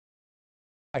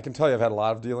I can tell you I've had a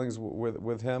lot of dealings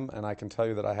with him, and I can tell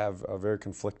you that I have very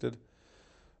conflicted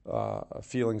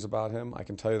feelings about him. I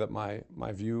can tell you that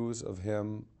my views of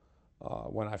him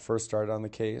when I first started on the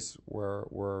case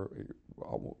were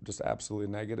just absolutely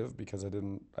negative because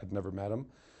I'd never met him,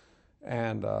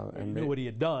 and You knew what he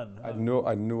had done. I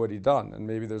knew what he'd done, and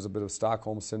maybe there's a bit of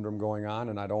Stockholm syndrome going on,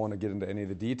 and I don't want to get into any of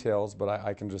the details, but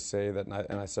I can just say that,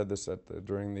 and I said this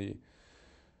during the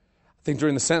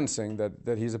sentencing,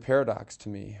 that he's a paradox to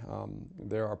me.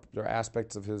 There are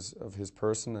aspects of his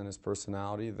person and his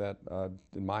personality that,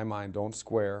 in my mind, don't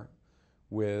square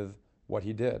with what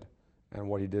he did, and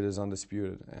what he did is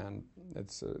undisputed. And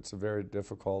it's a very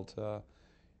difficult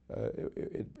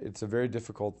it's a very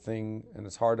difficult thing, and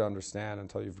it's hard to understand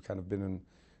until you've kind of been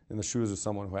in the shoes of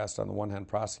someone who has to, on the one hand,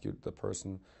 prosecute the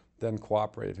person, then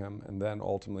cooperate him, and then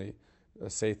ultimately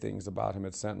say things about him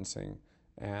at sentencing.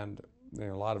 And a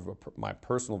lot of my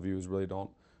personal views really don't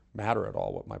matter at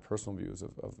all, what my personal views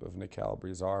of Nick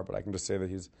Calabrese are, but I can just say that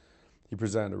he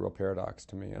presented a real paradox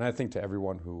to me. And I think to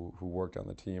everyone who worked on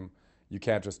the team, you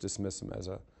can't just dismiss him as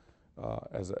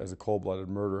a cold-blooded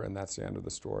murderer and that's the end of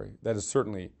the story. That is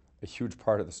certainly a huge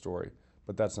part of the story,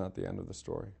 but that's not the end of the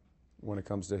story when it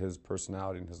comes to his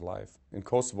personality and his life. In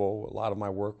Kosovo, a lot of my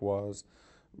work was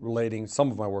relating, some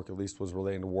of my work at least, was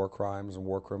relating to war crimes and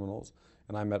war criminals.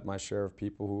 And I met my share of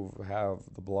people who have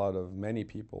the blood of many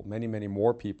people, many, many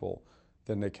more people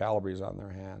than Nick Calabrese on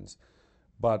their hands.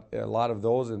 But a lot of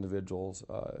those individuals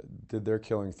did their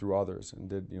killing through others, and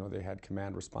they had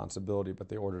command responsibility, but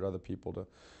they ordered other people to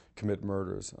commit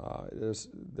murders.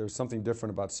 There's something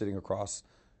different about sitting across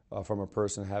from a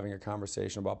person, having a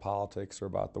conversation about politics or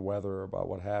about the weather or about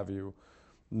what have you,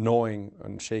 knowing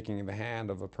and shaking the hand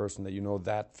of a person that you know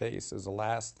that face is the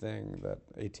last thing that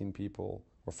 18 people,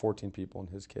 or 14 people in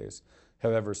his case,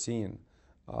 have ever seen.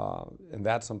 And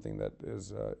that's something that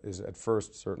is at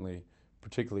first certainly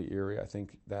particularly eerie. I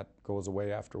think that goes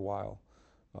away after a while.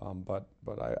 But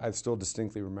I still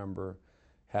distinctly remember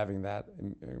having that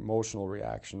emotional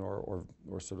reaction or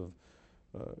sort of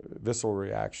visceral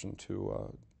reaction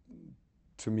to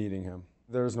meeting him.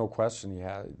 There's no question he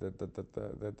had that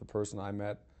the person I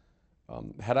met,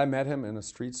 had I met him in a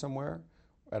street somewhere,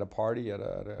 at a party, at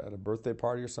a birthday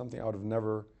party or something, I would have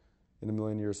never in a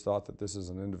million years thought that this is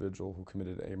an individual who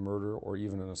committed a murder or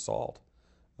even an assault.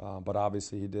 But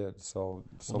obviously he did. So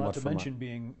well, much not to mention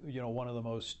being, one of the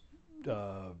most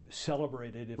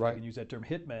celebrated, if I can use that term,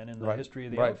 hitmen in the history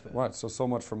of the outfit. Right. So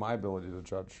much for my ability to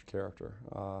judge character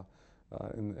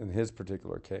in his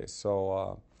particular case.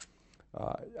 So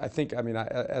I think,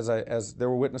 as there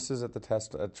were witnesses at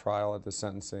the trial, at the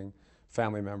sentencing,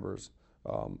 family members,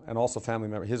 and also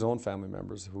his own family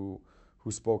members who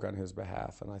spoke on his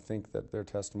behalf, and I think that their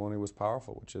testimony was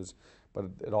powerful. But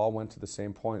it all went to the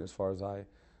same point as far as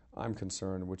I'm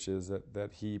concerned, which is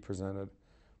that he presented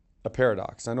a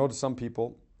paradox. I know to some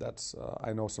people,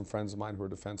 I know some friends of mine who are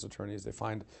defense attorneys, they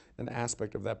find an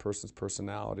aspect of that person's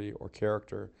personality or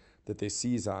character that they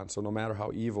seize on. So no matter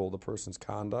how evil the person's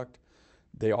conduct,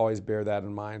 they always bear that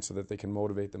in mind so that they can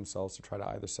motivate themselves to try to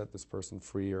either set this person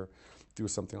free or do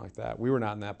something like that. We were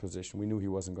not in that position. We knew he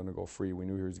wasn't going to go free. We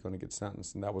knew he was going to get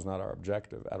sentenced, and that was not our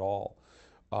objective at all.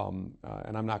 And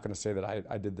I'm not going to say that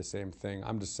I did the same thing.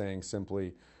 I'm just saying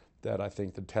simply that I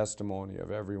think the testimony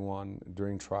of everyone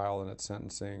during trial and at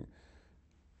sentencing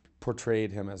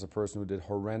portrayed him as a person who did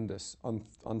horrendous,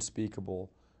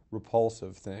 unspeakable,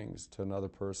 repulsive things to another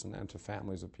person and to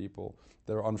families of people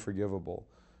that are unforgivable.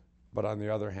 But on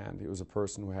the other hand, he was a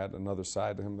person who had another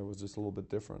side to him that was just a little bit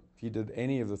different. If he did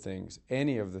any of the things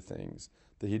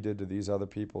that he did to these other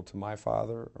people, to my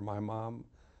father or my mom,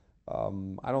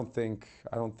 I don't think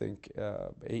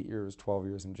 8 years, 12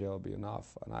 years in jail would be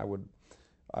enough. And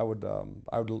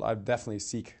I'd definitely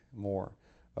seek more,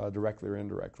 directly or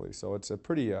indirectly. So it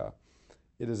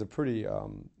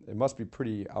must be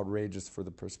pretty outrageous from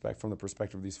the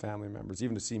perspective of these family members,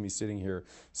 even to see me sitting here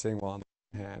saying, well, on the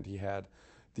one hand, he had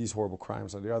these horrible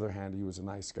crimes. On the other hand, he was a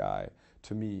nice guy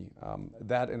to me.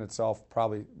 That in itself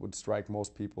probably would strike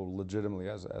most people legitimately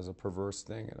as a perverse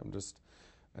thing.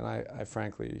 And I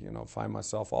frankly, find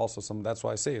myself also that's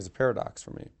why I say it's a paradox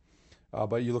for me.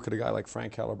 But you look at a guy like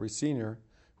Frank Calabrese Sr.,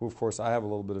 who of course I have a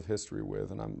little bit of history with,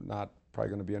 and I'm not probably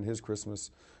going to be on his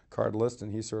Christmas card list,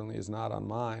 and he certainly is not on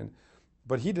mine.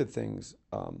 But he did things.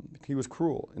 He was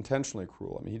cruel, intentionally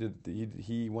cruel. I mean,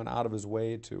 he went out of his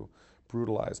way to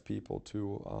brutalize people,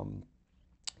 to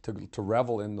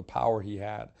revel in the power he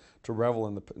had, to revel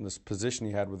in this position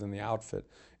he had within the outfit,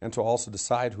 and to also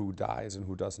decide who dies and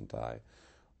who doesn't die,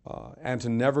 and to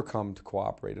never come to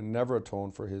cooperate and never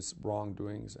atone for his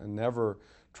wrongdoings and never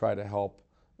try to help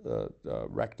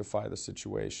rectify the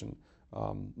situation.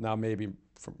 Now maybe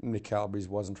Nick Calabrese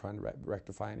wasn't trying to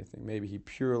rectify anything. Maybe he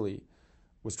purely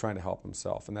was trying to help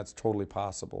himself, and that's totally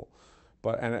possible.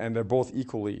 But and they're both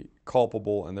equally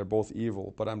culpable, and they're both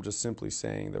evil. But I'm just simply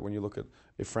saying that when you look at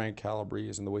a Frank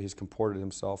Calabrese and the way he's comported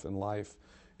himself in life,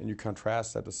 and you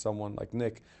contrast that to someone like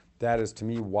Nick, that is to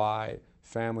me why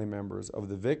family members of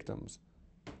the victims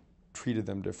treated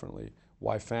them differently,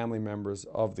 why family members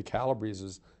of the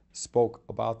Calabreses spoke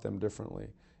about them differently.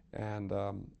 And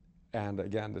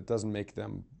again, it doesn't make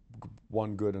them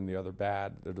one good and the other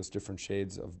bad. They're just different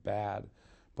shades of bad,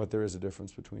 but there is a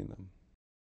difference between them.